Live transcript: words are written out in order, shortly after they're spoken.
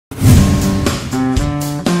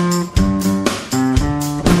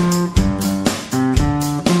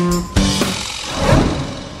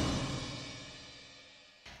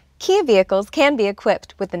vehicles can be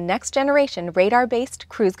equipped with the next-generation radar-based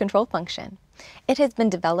cruise control function. It has been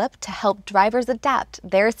developed to help drivers adapt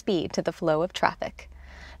their speed to the flow of traffic.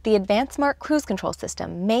 The Advanced Smart Cruise Control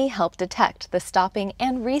System may help detect the stopping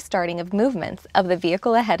and restarting of movements of the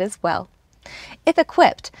vehicle ahead as well. If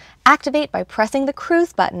equipped, activate by pressing the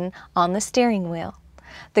cruise button on the steering wheel.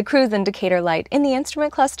 The cruise indicator light in the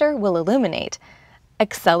instrument cluster will illuminate.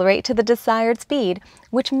 Accelerate to the desired speed,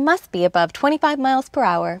 which must be above 25 miles per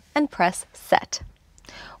hour, and press Set.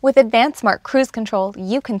 With Advanced Smart Cruise Control,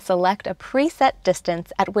 you can select a preset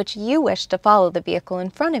distance at which you wish to follow the vehicle in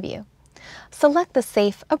front of you. Select the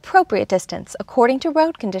safe, appropriate distance according to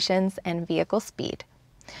road conditions and vehicle speed.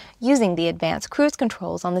 Using the advanced cruise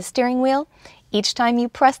controls on the steering wheel, each time you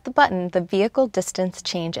press the button, the vehicle distance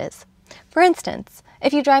changes. For instance,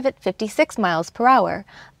 if you drive at 56 miles per hour,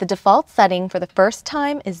 the default setting for the first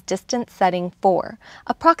time is distance setting 4,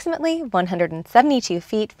 approximately 172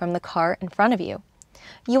 feet from the car in front of you.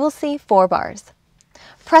 You will see 4 bars.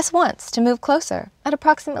 Press once to move closer at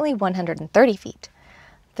approximately 130 feet.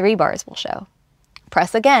 3 bars will show.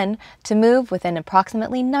 Press again to move within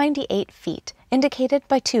approximately 98 feet, indicated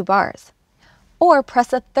by 2 bars. Or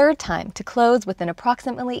press a third time to close within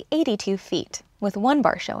approximately 82 feet, with 1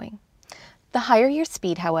 bar showing. The higher your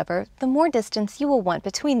speed, however, the more distance you will want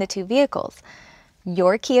between the 2 vehicles.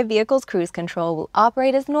 Your Kia vehicle's cruise control will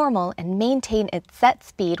operate as normal and maintain its set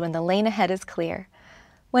speed when the lane ahead is clear.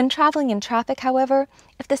 When traveling in traffic, however,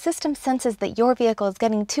 if the system senses that your vehicle is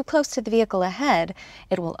getting too close to the vehicle ahead,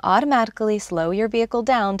 it will automatically slow your vehicle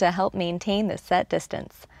down to help maintain the set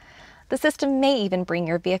distance. The system may even bring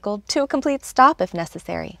your vehicle to a complete stop if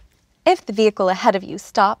necessary. If the vehicle ahead of you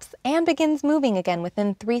stops and begins moving again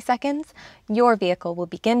within 3 seconds, your vehicle will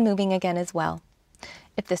begin moving again as well.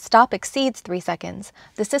 If the stop exceeds 3 seconds,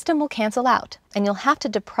 the system will cancel out, and you'll have to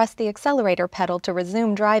depress the accelerator pedal to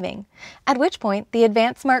resume driving, at which point the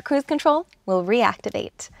Advanced Smart Cruise Control will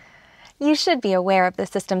reactivate. You should be aware of the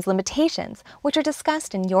system's limitations, which are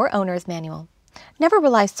discussed in your owner's manual. Never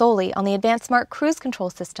rely solely on the Advanced Smart Cruise Control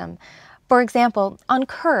System. For example, on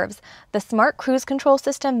curves, the Smart Cruise Control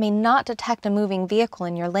System may not detect a moving vehicle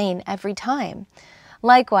in your lane every time.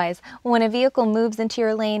 Likewise, when a vehicle moves into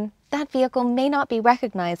your lane, that vehicle may not be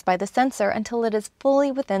recognized by the sensor until it is fully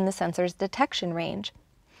within the sensor's detection range.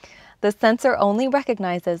 The sensor only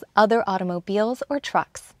recognizes other automobiles or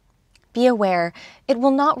trucks. Be aware, it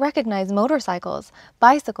will not recognize motorcycles,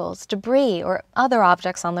 bicycles, debris, or other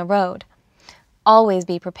objects on the road. Always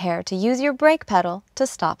be prepared to use your brake pedal to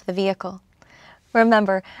stop the vehicle.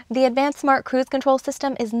 Remember, the Advanced Smart Cruise Control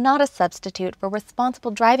System is not a substitute for responsible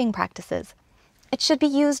driving practices. It should be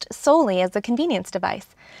used solely as a convenience device,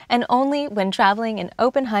 and only when traveling in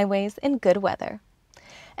open highways in good weather.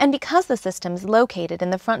 And because the system is located in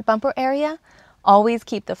the front bumper area, always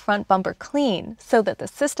keep the front bumper clean so that the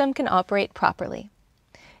system can operate properly.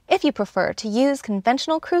 If you prefer to use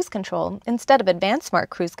conventional cruise control instead of Advanced Smart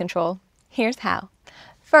Cruise Control, here's how.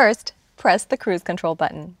 First, press the cruise control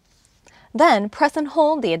button. Then press and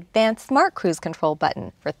hold the Advanced Smart Cruise Control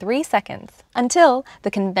button for 3 seconds until the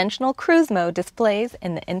conventional cruise mode displays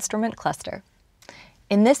in the instrument cluster.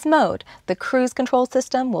 In this mode, the cruise control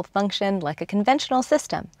system will function like a conventional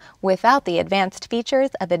system without the advanced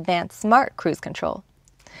features of Advanced Smart Cruise Control.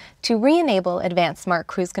 To re-enable Advanced Smart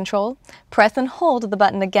Cruise Control, press and hold the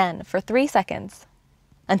button again for 3 seconds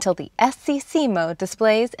until the ASCC mode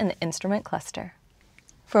displays in the instrument cluster.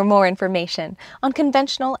 For more information on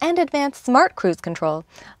conventional and advanced smart cruise control,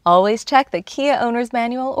 always check the Kia Owner's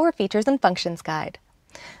Manual or Features and Functions Guide.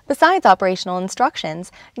 Besides operational instructions,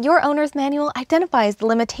 your owner's manual identifies the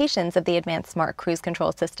limitations of the Advanced Smart Cruise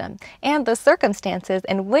Control System and the circumstances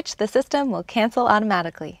in which the system will cancel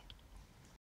automatically.